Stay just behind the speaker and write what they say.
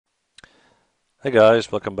Hey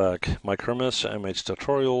guys, welcome back. Mike Hermes, MH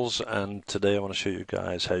Tutorials, and today I want to show you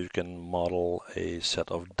guys how you can model a set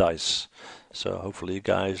of dice. So hopefully you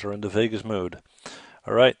guys are in the Vegas mood.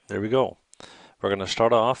 All right, there we go. We're going to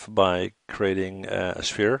start off by creating a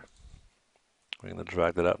sphere. We're going to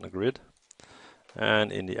drag that out in the grid.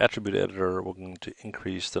 And in the attribute editor, we're going to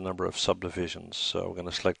increase the number of subdivisions. So we're going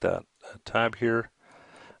to select that tab here,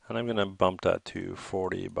 and I'm going to bump that to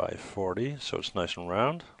 40 by 40, so it's nice and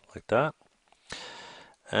round, like that.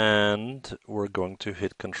 And we're going to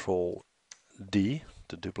hit Control D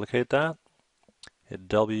to duplicate that, hit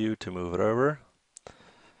W to move it over.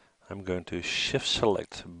 I'm going to shift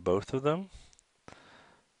select both of them,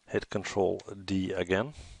 hit Control D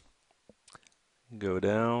again, go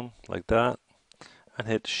down like that, and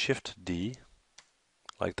hit Shift D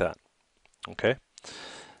like that. Okay,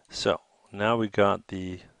 so now we got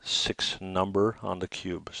the 6 number on the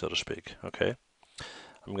cube, so to speak. Okay,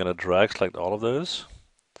 I'm going to drag select all of those,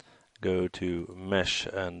 go to Mesh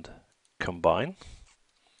and Combine.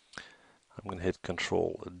 I'm going to hit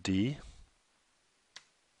Control D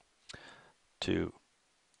to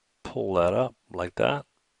pull that up like that.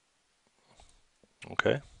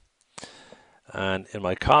 Okay. And in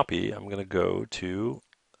my copy, I'm going to go to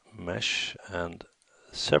Mesh and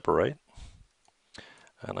Separate.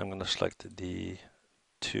 And I'm going to select the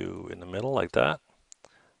 2 in the middle like that.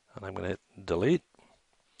 And I'm going to hit Delete.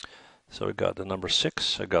 So we got the number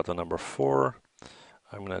 6, I got the number 4.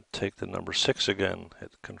 I'm going to take the number 6 again,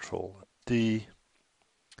 hit Control D.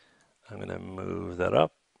 I'm going to move that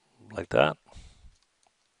up like that.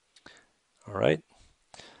 All right.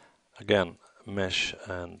 Again, Mesh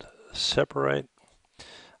and Separate.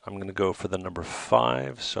 I'm going to go for the number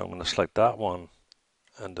 5, so I'm going to select that one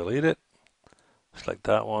and delete it. Select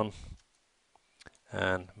that one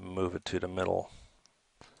and move it to the middle.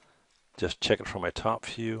 Just check it from my top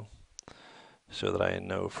view so that I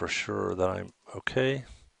know for sure that I'm okay.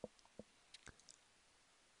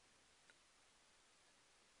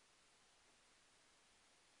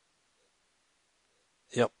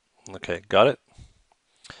 Yep, okay, got it.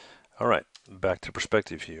 All right, back to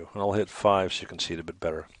perspective view, and I'll hit 5 so you can see it a bit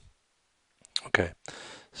better. Okay,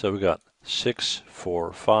 so we got 6,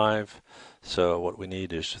 4, 5. So what we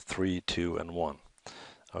need is 3, 2, and 1.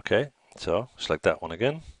 Okay, so select that one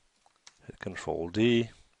again, hit Control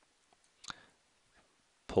D,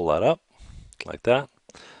 pull that up like that.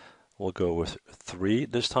 We'll go with 3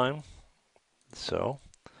 this time. So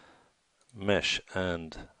Mesh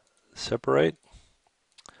and Separate.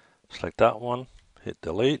 Select that one, hit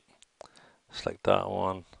Delete. Select that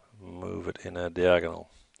one, move it in a diagonal.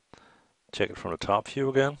 Check it from the top view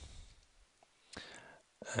again.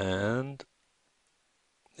 And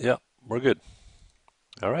yeah, we're good.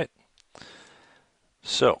 All right.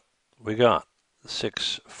 So we got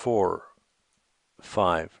 6, 4,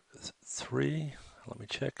 5, 3. Let me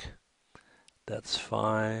check. That's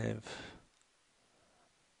 5.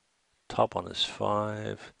 Top one is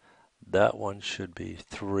 5. That one should be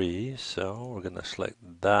 3. So we're going to select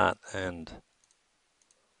that and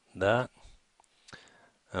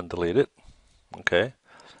delete it. Okay.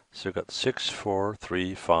 So we've got 6, 4,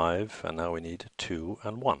 3, 5, and now we need 2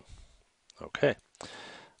 and 1. Okay.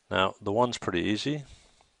 Now the one's pretty easy.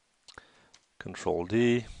 Control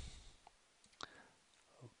D,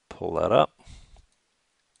 pull that up,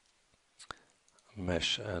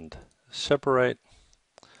 Mesh and Separate.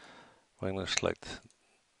 I'm going to select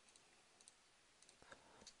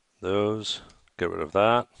those, get rid of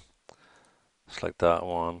that, select that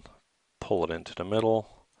one, pull it into the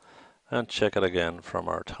middle, and check it again from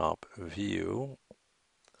our top view.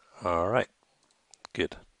 All right,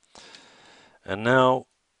 good. And now,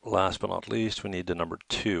 last but not least, we need the number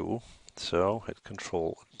 2. So hit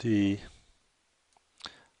Control D,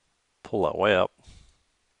 pull that way up,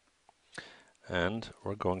 and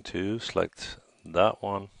we're going to select that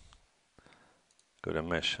one, go to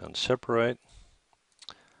Mesh and Separate.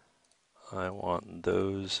 I want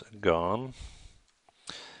those gone,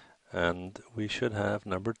 and we should have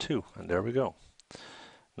number 2, and there we go.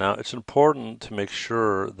 Now it's important to make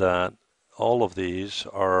sure that all of these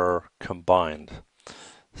are combined.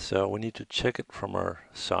 So we need to check it from our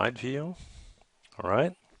side view. All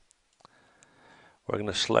right. We're going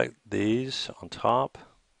to select these on top,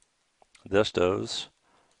 those,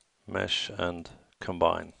 Mesh and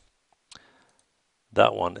Combine.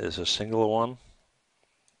 That one is a single one.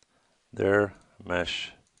 There,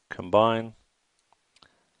 Mesh, Combine.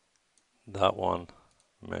 That one,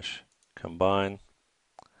 Mesh, Combine.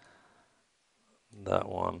 That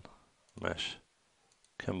one, Mesh,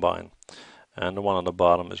 Combine. And the one on the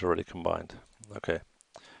bottom is already combined. Okay,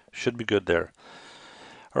 should be good there.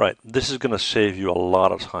 All right, this is going to save you a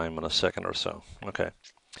lot of time in a second or so. Okay,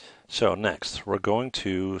 so next we're going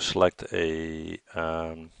to select a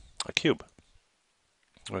cube.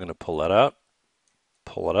 We're going to pull that out,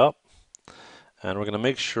 pull it up, and we're going to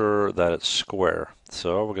make sure that it's square.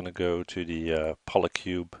 So we're going to go to the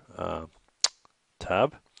Polycube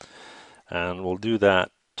tab, and we'll do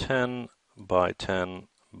that 10 by 10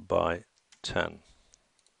 by 10.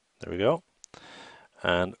 There we go.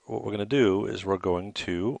 And what we're going to do is we're going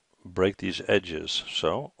to break these edges.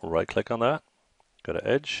 So right click on that, go to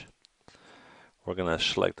edge. We're going to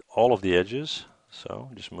select all of the edges. So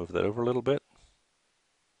just move that over a little bit.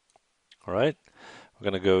 All right. We're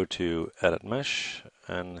going to go to edit mesh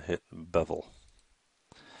and hit bevel.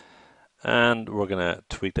 And we're going to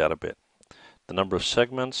tweak that a bit. The number of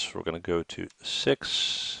segments, we're going to go to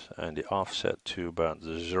 6 and the offset to about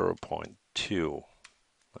 0.2.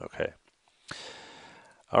 Okay.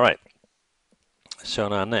 All right. So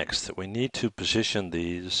now next, we need to position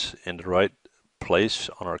these in the right place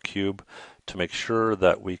on our cube to make sure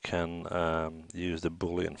that we can use the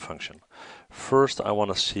Boolean function. First, I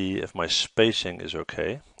want to see if my spacing is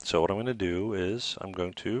okay. So what I'm going to do is I'm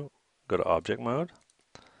going to go to object mode,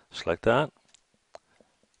 select that,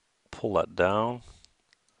 pull that down,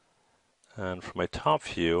 and for my top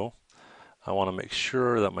view, I want to make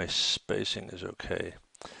sure that my spacing is okay.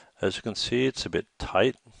 As you can see, it's a bit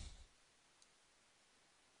tight.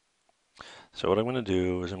 So what I'm going to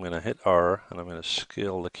do is I'm going to hit R and I'm going to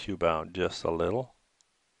scale the cube out just a little.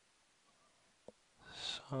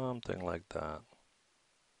 Something like that.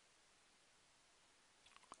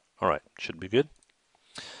 All right, should be good.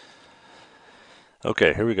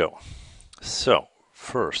 Okay, here we go. So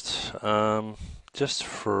first, just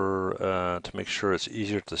for to make sure it's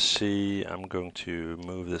easier to see, I'm going to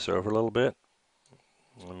move this over a little bit.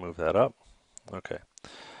 I'll move that up. Okay,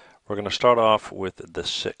 we're going to start off with the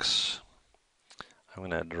 6. I'm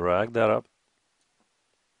going to drag that up,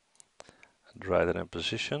 drag that in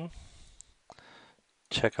position,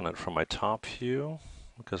 check on it from my top view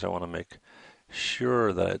because I want to make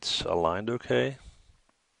sure that it's aligned okay.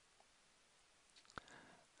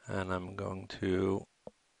 And I'm going to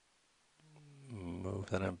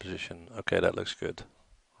move that in position. Okay, that looks good.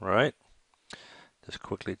 All right. Just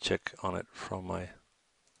quickly check on it from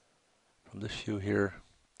this view here.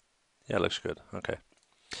 Yeah, it looks good. Okay.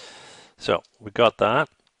 So we got that.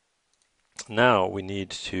 Now we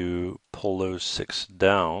need to pull those 6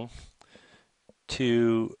 down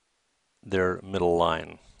to their middle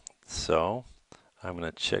line. So I'm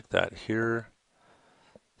going to check that here.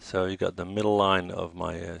 So you got the middle line of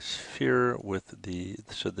my sphere with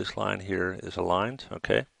so this line here is aligned.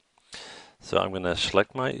 Okay. So I'm going to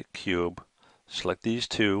select my cube, select these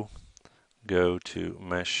two, go to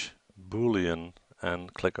mesh Boolean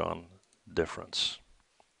and click on difference.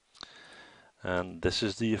 And this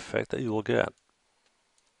is the effect that you will get.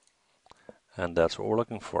 And that's what we're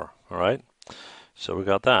looking for. All right. So we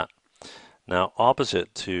got that. Now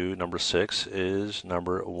opposite to number 6 is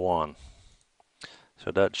number 1.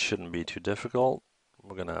 So that shouldn't be too difficult.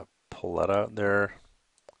 We're going to pull that out there.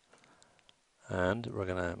 And we're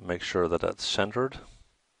going to make sure that that's centered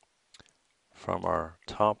from our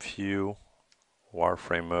top view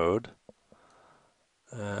wireframe mode.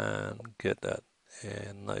 And get that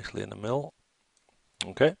in nicely in the middle.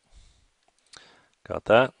 Okay. Got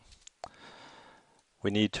that. We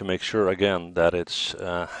need to make sure again that it's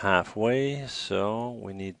halfway. So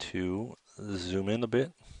we need to zoom in a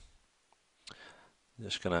bit.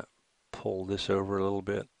 Just gonna pull this over a little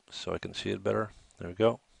bit so I can see it better. There we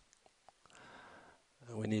go.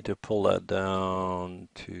 We need to pull that down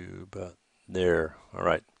to about there. All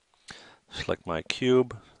right. Select my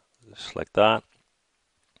cube, select that.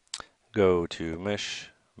 Go to mesh,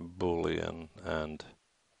 Boolean, and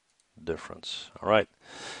difference. All right.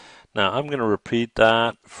 Now I'm going to repeat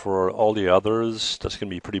that for all the others. That's going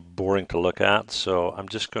to be pretty boring to look at. So I'm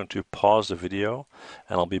just going to pause the video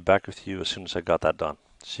and I'll be back with you as soon as I got that done.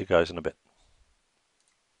 See you guys in a bit.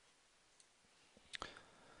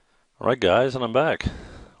 All right, guys, and I'm back.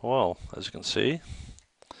 Well, as you can see,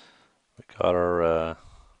 we got our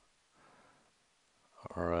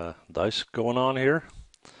dice going on here.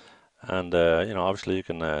 And, you know, obviously you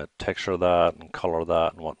can texture that and color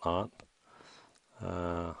that and whatnot.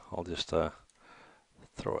 I'll just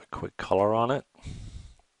throw a quick color on it.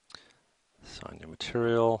 Assign new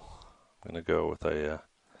material. I'm going to go with a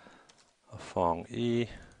Fong E.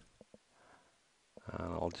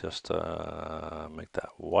 And I'll just make that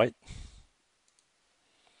white.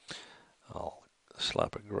 I'll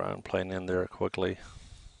slap a ground plane in there quickly.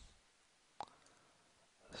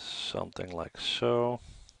 Something like so.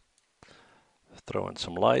 throw in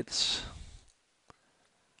some lights,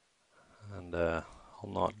 and I'll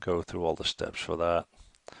not go through all the steps for that.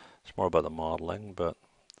 It's more about the modeling, but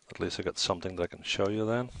at least I got something that I can show you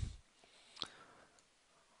then.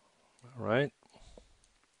 All right.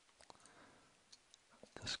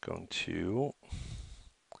 Just going to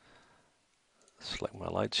select my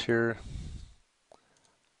lights here,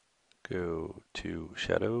 go to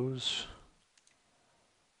shadows,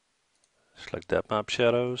 select depth map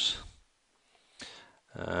shadows,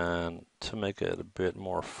 and to make it a bit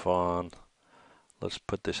more fun, let's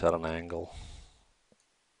put this at an angle.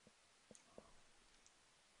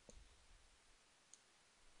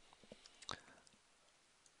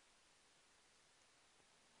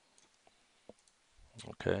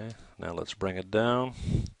 Okay, now let's bring it down,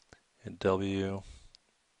 hit W,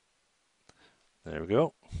 there we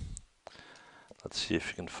go. Let's see if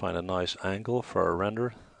you can find a nice angle for our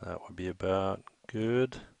render. That would be about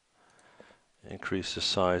good. Increase the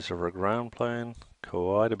size of our ground plane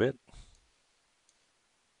quite a bit.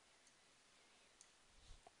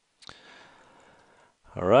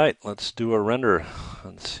 All right, let's do a render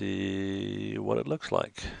and see what it looks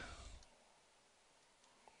like.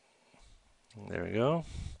 There we go.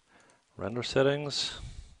 Render settings.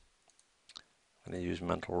 I'm going to use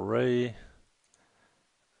mental ray.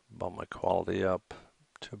 Bump my quality up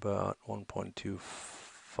to about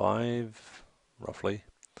 1.25 roughly.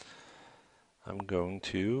 I'm going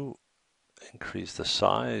to increase the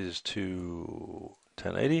size to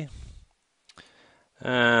 1080.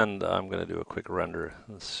 And I'm going to do a quick render.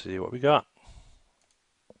 Let's see what we got.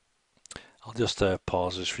 I'll just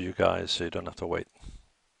pause this for you guys so you don't have to wait.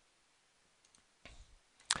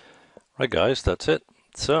 Right guys, that's it.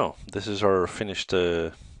 So this is our finished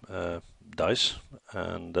dice,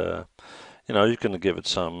 and you know, you can give it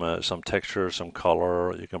some texture, some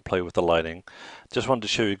color. You can play with the lighting. Just wanted to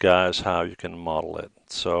show you guys how you can model it.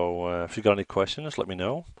 So if you got any questions, let me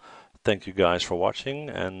know. Thank you guys for watching,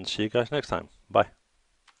 and see you guys next time. Bye.